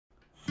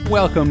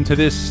Welcome to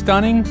this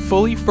stunning,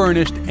 fully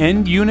furnished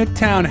end-unit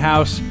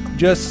townhouse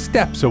just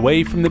steps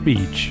away from the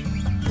beach.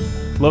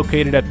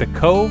 Located at the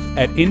Cove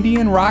at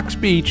Indian Rocks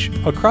Beach,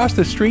 across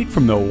the street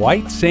from the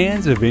white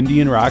sands of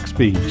Indian Rocks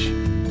Beach.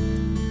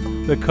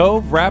 The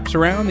Cove wraps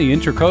around the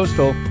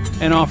Intracoastal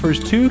and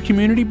offers 2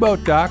 community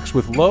boat docks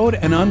with load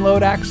and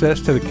unload access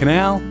to the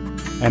canal,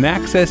 an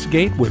access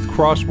gate with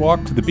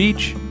crosswalk to the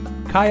beach,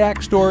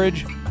 kayak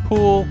storage,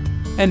 pool,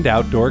 and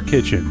outdoor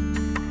kitchen.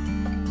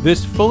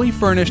 This fully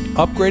furnished,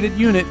 upgraded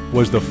unit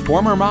was the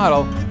former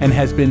model and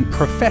has been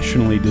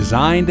professionally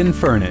designed and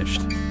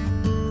furnished.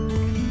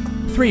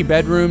 3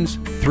 bedrooms,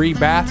 3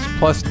 baths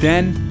plus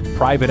den,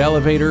 private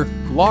elevator,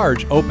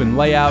 large open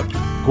layout,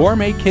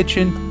 gourmet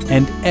kitchen,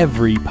 and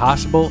every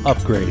possible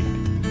upgrade.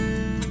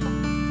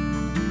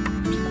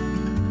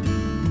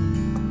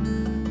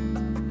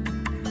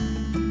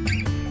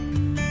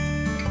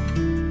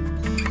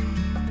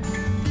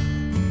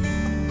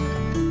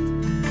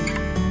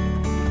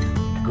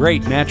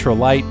 Great natural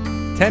light,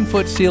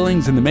 10-foot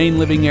ceilings in the main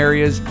living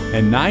areas,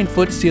 and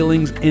 9-foot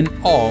ceilings in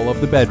all of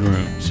the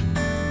bedrooms.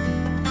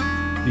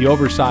 The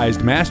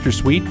oversized master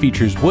suite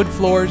features wood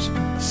floors,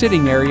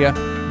 sitting area,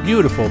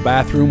 beautiful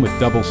bathroom with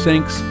double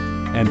sinks,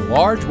 and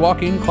large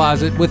walk-in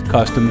closet with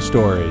custom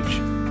storage.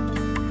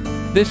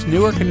 This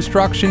newer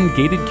construction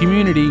gated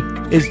community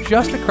is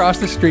just across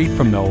the street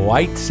from the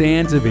white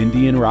sands of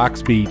Indian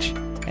Rocks Beach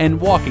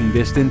and walking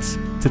distance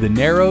to the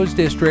Narrows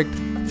District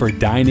for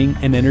dining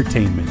and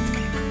entertainment.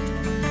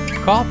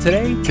 Call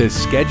today to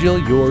schedule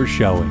your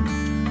showing.